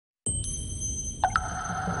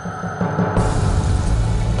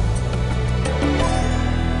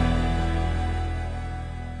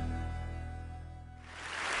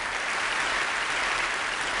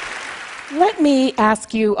Let me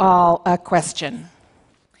ask you all a question.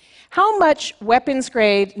 How much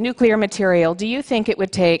weapons-grade nuclear material do you think it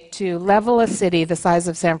would take to level a city the size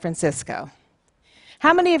of San Francisco?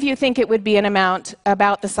 How many of you think it would be an amount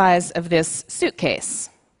about the size of this suitcase?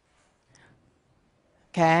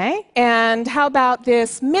 Okay, and how about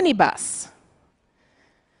this minibus?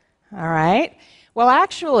 All right, well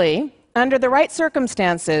actually, under the right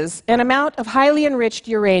circumstances, an amount of highly enriched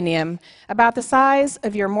uranium about the size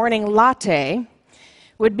of your morning latte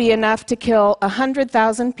would be enough to kill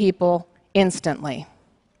 100,000 people instantly.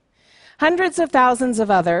 Hundreds of thousands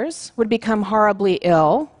of others would become horribly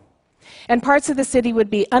ill, and parts of the city would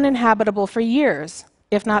be uninhabitable for years,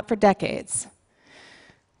 if not for decades.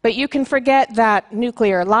 But you can forget that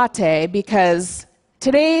nuclear latte because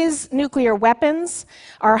today's nuclear weapons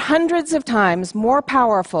are hundreds of times more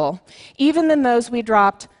powerful even than those we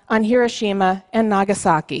dropped on Hiroshima and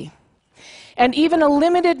Nagasaki. And even a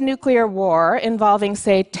limited nuclear war involving,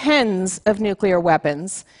 say, tens of nuclear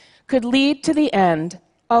weapons could lead to the end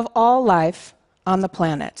of all life on the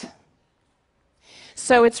planet.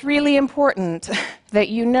 So it's really important that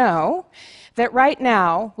you know that right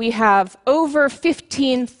now we have over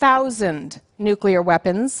 15,000 nuclear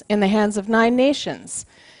weapons in the hands of 9 nations.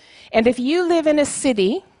 And if you live in a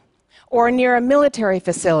city or near a military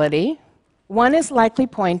facility, one is likely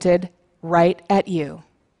pointed right at you.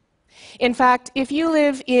 In fact, if you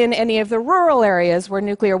live in any of the rural areas where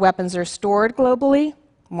nuclear weapons are stored globally,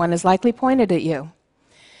 one is likely pointed at you.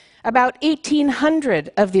 About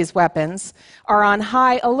 1,800 of these weapons are on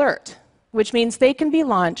high alert, which means they can be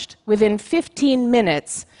launched within 15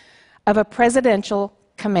 minutes of a presidential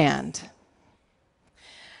command.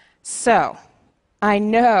 So, I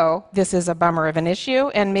know this is a bummer of an issue,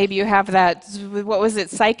 and maybe you have that, what was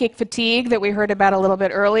it, psychic fatigue that we heard about a little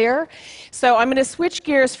bit earlier. So I'm going to switch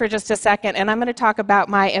gears for just a second, and I'm going to talk about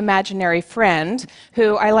my imaginary friend,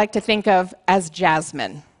 who I like to think of as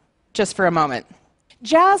Jasmine, just for a moment.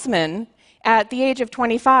 Jasmine, at the age of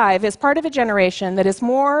 25, is part of a generation that is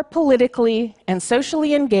more politically and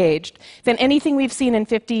socially engaged than anything we've seen in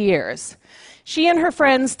 50 years. She and her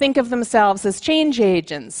friends think of themselves as change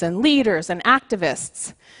agents and leaders and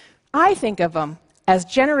activists. I think of them as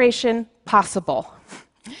Generation Possible.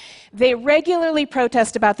 They regularly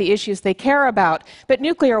protest about the issues they care about, but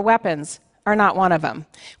nuclear weapons are not one of them,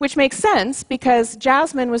 which makes sense because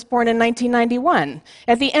Jasmine was born in 1991,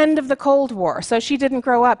 at the end of the Cold War, so she didn't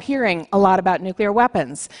grow up hearing a lot about nuclear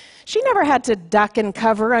weapons. She never had to duck and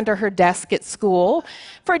cover under her desk at school.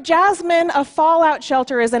 For Jasmine, a fallout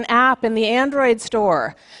shelter is an app in the Android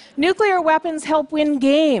store. Nuclear weapons help win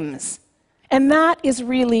games, and that is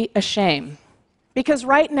really a shame. Because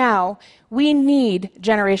right now, we need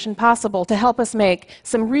Generation Possible to help us make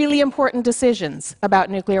some really important decisions about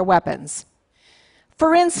nuclear weapons.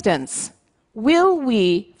 For instance, will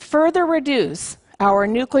we further reduce our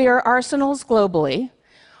nuclear arsenals globally,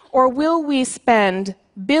 or will we spend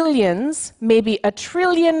billions, maybe $1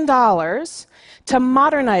 trillion, to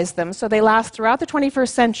modernize them so they last throughout the 21st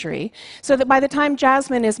century, so that by the time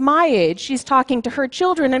Jasmine is my age, she's talking to her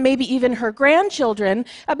children and maybe even her grandchildren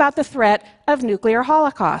about the threat of nuclear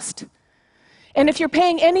holocaust? And if you're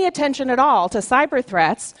paying any attention at all to cyber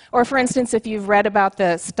threats, or for instance, if you've read about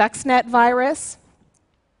the Stuxnet virus,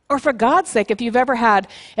 or for God's sake, if you've ever had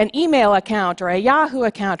an email account or a Yahoo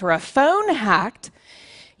account or a phone hacked,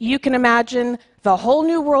 you can imagine the whole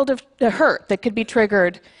new world of hurt that could be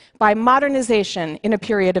triggered by modernization in a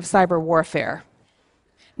period of cyber warfare.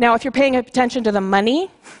 Now, if you're paying attention to the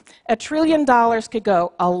money, $1 trillion could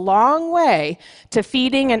go a long way to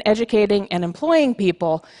feeding and educating and employing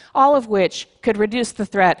people, all of which could reduce the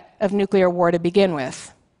threat of nuclear war to begin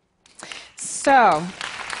with. So,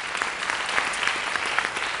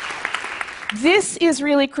 this is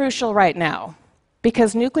really crucial right now,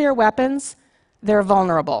 because nuclear weapons, they're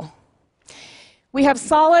vulnerable. We have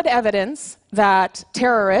solid evidence that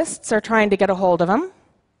terrorists are trying to get a hold of them.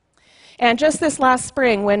 And just this last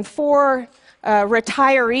spring, when 4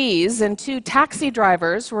 retirees and 2 taxi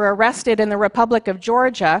drivers were arrested in the Republic of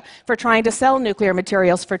Georgia for trying to sell nuclear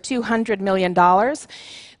materials for $200 million,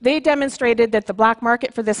 they demonstrated that the black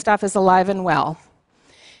market for this stuff is alive and well.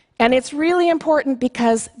 And it's really important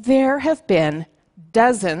because there have been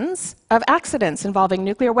dozens of accidents involving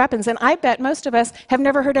nuclear weapons, and I bet most of us have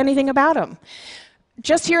never heard anything about them.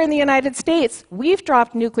 Just here in the United States, we've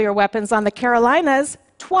dropped nuclear weapons on the Carolinas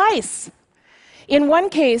twice. In one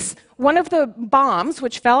case, one of the bombs,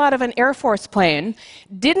 which fell out of an Air Force plane,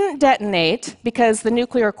 didn't detonate because the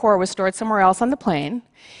nuclear core was stored somewhere else on the plane.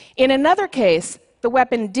 In another case, the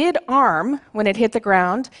weapon did arm when it hit the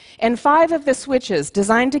ground, and 5 of the switches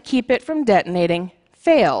designed to keep it from detonating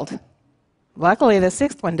failed. Luckily, the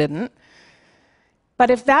sixth one didn't. But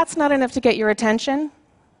if that's not enough to get your attention,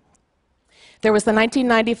 there was the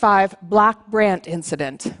 1995 Black Brant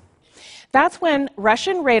incident. That's when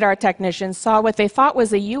Russian radar technicians saw what they thought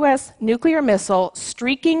was a US nuclear missile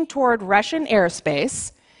streaking toward Russian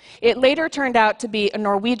airspace. It later turned out to be a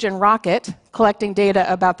Norwegian rocket collecting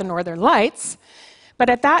data about the Northern Lights. But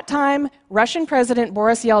at that time, Russian President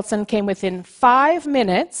Boris Yeltsin came within 5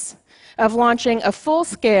 minutes of launching a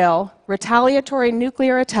full-scale retaliatory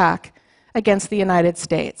nuclear attack against the United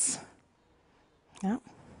States. Yeah.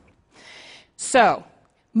 So,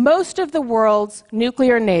 most of the world's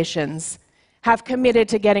nuclear nations have committed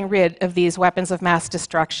to getting rid of these weapons of mass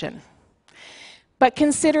destruction. But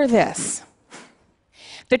consider this.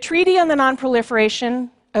 The Treaty on the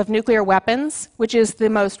Non-Proliferation of Nuclear Weapons, which is the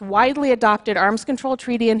most widely adopted arms control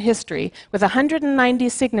treaty in history, with 190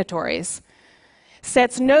 signatories,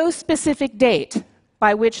 sets no specific date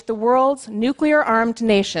by which the world's nuclear-armed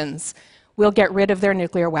nations will get rid of their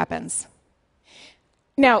nuclear weapons.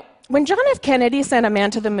 Now, when John F. Kennedy sent a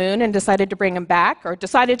man to the moon and decided to bring him back, or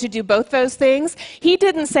decided to do both those things, he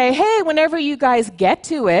didn't say, hey, whenever you guys get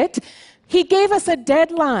to it. He gave us a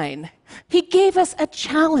deadline. He gave us a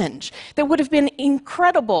challenge that would have been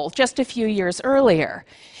incredible just a few years earlier.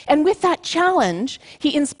 And with that challenge,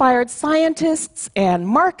 he inspired scientists and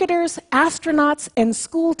marketers, astronauts, and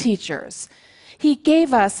school teachers. He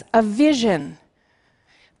gave us a vision.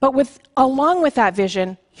 But along with that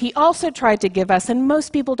vision, he also tried to give us, and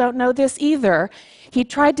most people don't know this either, he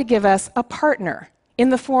tried to give us a partner in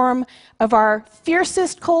the form of our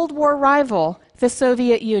fiercest Cold War rival, the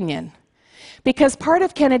Soviet Union. Because part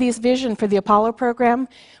of Kennedy's vision for the Apollo program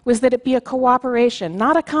was that it be a cooperation,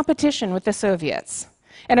 not a competition with the Soviets.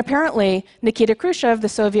 And apparently, Nikita Khrushchev, the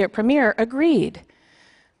Soviet premier, agreed.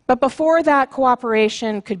 But before that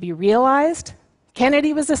cooperation could be realized,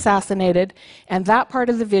 Kennedy was assassinated, and that part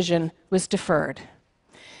of the vision was deferred.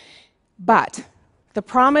 But the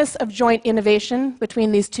promise of joint innovation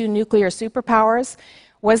between these two nuclear superpowers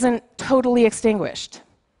wasn't totally extinguished.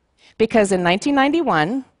 Because in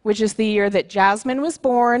 1991, which is the year that Jasmine was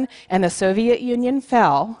born and the Soviet Union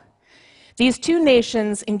fell, these two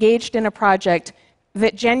nations engaged in a project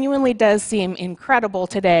that genuinely does seem incredible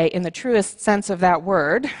today in the truest sense of that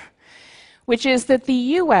word, which is that the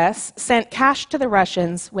US sent cash to the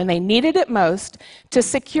Russians when they needed it most to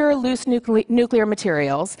secure loose nuclear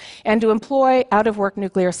materials and to employ out-of-work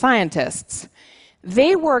nuclear scientists.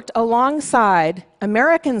 They worked alongside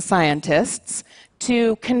American scientists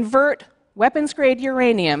to convert weapons-grade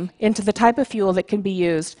uranium into the type of fuel that can be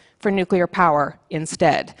used for nuclear power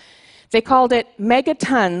instead. They called it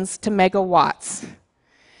megatons to megawatts.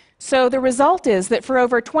 So the result is that for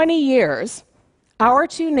over 20 years, our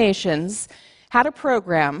two nations had a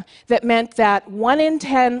program that meant that 1 in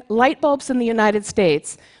 10 light bulbs in the United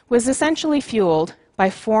States was essentially fueled by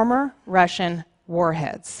former Russian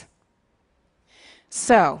warheads.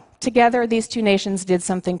 So, together, these two nations did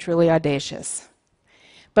something truly audacious.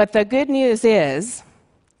 But the good news is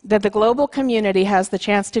that the global community has the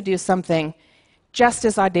chance to do something just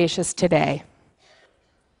as audacious today.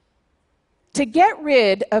 To get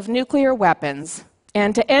rid of nuclear weapons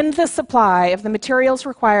and to end the supply of the materials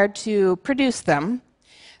required to produce them,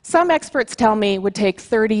 some experts tell me would take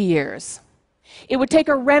 30 years. It would take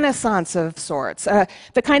a renaissance of sorts,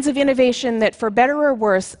 the kinds of innovation that, for better or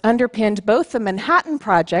worse, underpinned both the Manhattan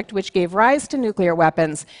Project, which gave rise to nuclear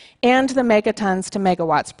weapons, and the Megatons to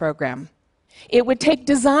Megawatts program. It would take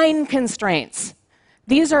design constraints.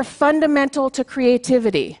 These are fundamental to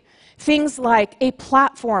creativity. Things like a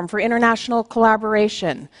platform for international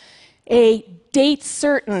collaboration, a date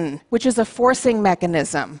certain, which is a forcing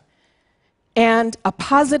mechanism, and a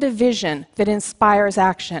positive vision that inspires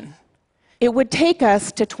action. It would take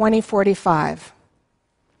us to 2045.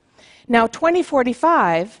 Now,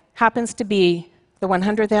 2045 happens to be the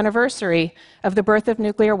 100th anniversary of the birth of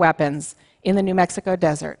nuclear weapons in the New Mexico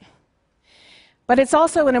desert. But it's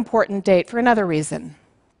also an important date for another reason.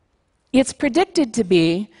 It's predicted to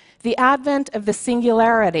be the advent of the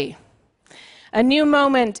singularity, a new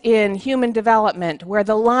moment in human development where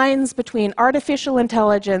the lines between artificial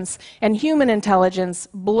intelligence and human intelligence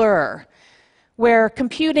blur, where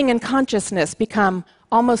computing and consciousness become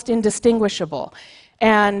almost indistinguishable,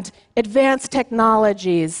 and advanced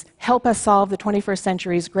technologies help us solve the 21st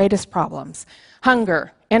century's greatest problems: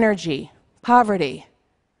 hunger, energy, poverty,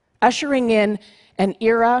 ushering in an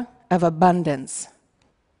era of abundance.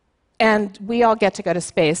 And we all get to go to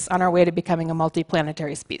space on our way to becoming a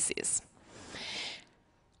multiplanetary species.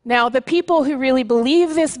 Now, the people who really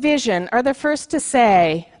believe this vision are the first to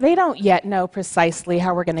say they don't yet know precisely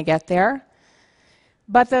how we're going to get there.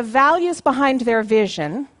 But the values behind their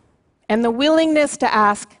vision and the willingness to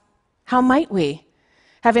ask, how might we,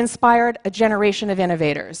 have inspired a generation of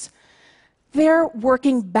innovators. They're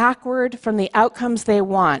working backward from the outcomes they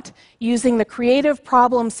want, using the creative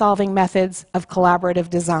problem-solving methods of collaborative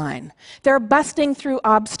design. They're busting through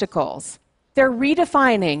obstacles. They're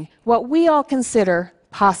redefining what we all consider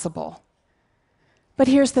possible. But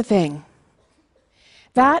here's the thing.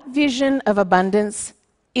 That vision of abundance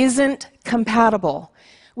isn't compatible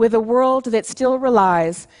with a world that still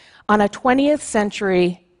relies on a 20th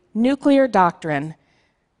century nuclear doctrine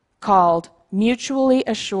called mutually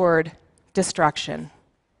assured destruction.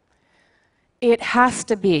 It has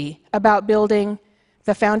to be about building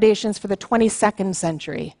the foundations for the 22nd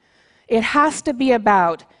century. It has to be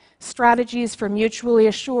about strategies for mutually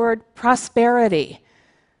assured prosperity,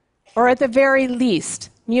 or at the very least,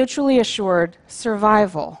 mutually assured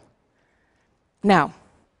survival. Now,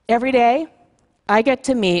 every day, I get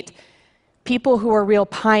to meet people who are real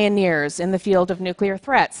pioneers in the field of nuclear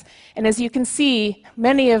threats. And as you can see,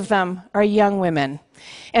 many of them are young women.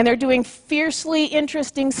 And they're doing fiercely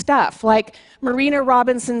interesting stuff, like Marina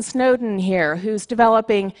Robinson Snowden here, who's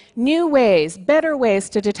developing new ways, better ways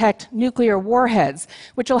to detect nuclear warheads,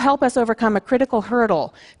 which will help us overcome a critical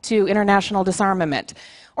hurdle to international disarmament.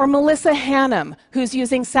 Or Melissa Hannum, who's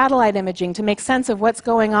using satellite imaging to make sense of what's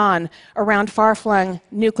going on around far-flung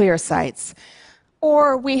nuclear sites.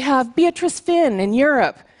 Or we have Beatrice Finn in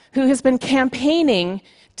Europe, who has been campaigning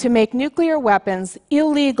to make nuclear weapons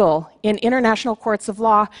illegal in international courts of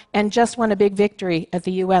law and just won a big victory at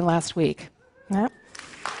the UN last week. Yeah.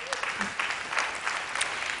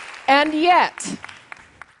 And yet,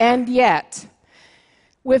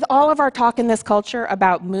 with all of our talk in this culture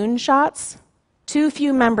about moonshots, too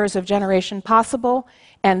few members of Generation Possible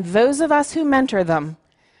and those of us who mentor them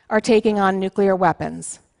are taking on nuclear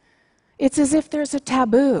weapons. It's as if there's a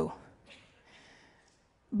taboo.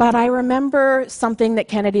 But I remember something that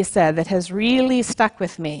Kennedy said that has really stuck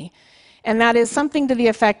with me, and that is something to the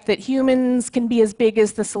effect that humans can be as big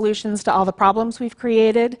as the solutions to all the problems we've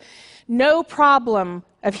created. No problem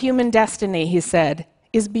of human destiny, he said,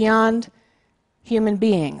 is beyond human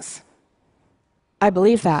beings. I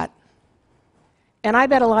believe that. And I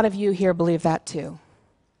bet a lot of you here believe that too.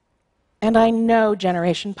 And I know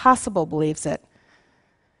Generation Possible believes it.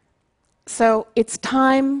 So it's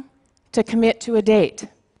time to commit to a date.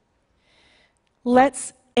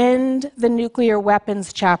 Let's end the nuclear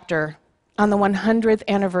weapons chapter on the 100th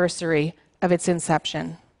anniversary of its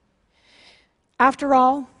inception. After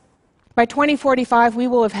all, by 2045, we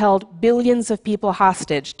will have held billions of people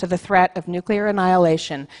hostage to the threat of nuclear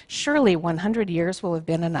annihilation. Surely 100 years will have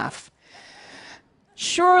been enough.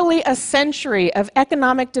 Surely a century of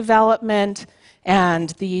economic development and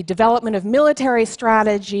the development of military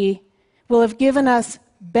strategy will have given us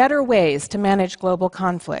better ways to manage global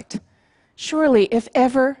conflict. Surely, if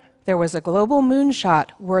ever there was a global moonshot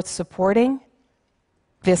worth supporting,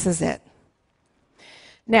 this is it.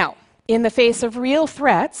 Now, in the face of real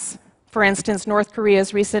threats, for instance, North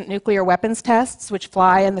Korea's recent nuclear weapons tests, which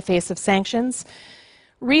fly in the face of sanctions,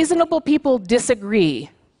 reasonable people disagree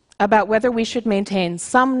about whether we should maintain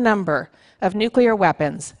some number of nuclear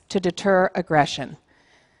weapons to deter aggression.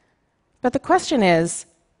 But the question is,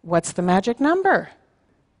 what's the magic number?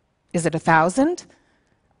 Is it 1,000?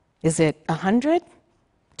 Is it 100?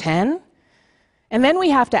 10? And then we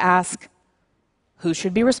have to ask, who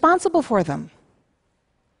should be responsible for them?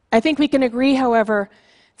 I think we can agree, however,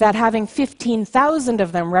 that having 15,000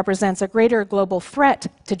 of them represents a greater global threat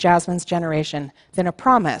to Jasmine's generation than a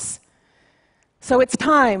promise. So it's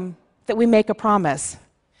time that we make a promise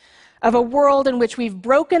of a world in which we've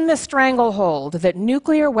broken the stranglehold that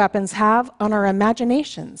nuclear weapons have on our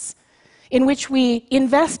imaginations, in which we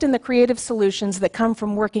invest in the creative solutions that come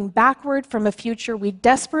from working backward from a future we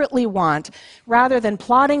desperately want, rather than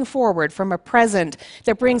plodding forward from a present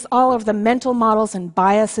that brings all of the mental models and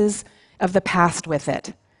biases of the past with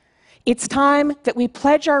it. It's time that we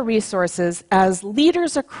pledge our resources as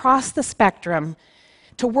leaders across the spectrum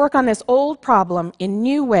to work on this old problem in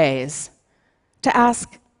new ways, to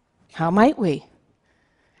ask, how might we?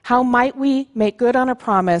 How might we make good on a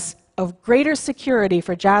promise of greater security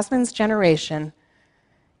for Jasmine's generation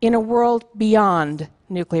in a world beyond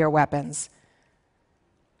nuclear weapons?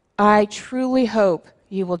 I truly hope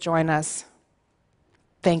you will join us.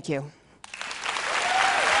 Thank you.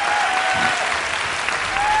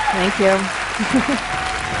 Thank you.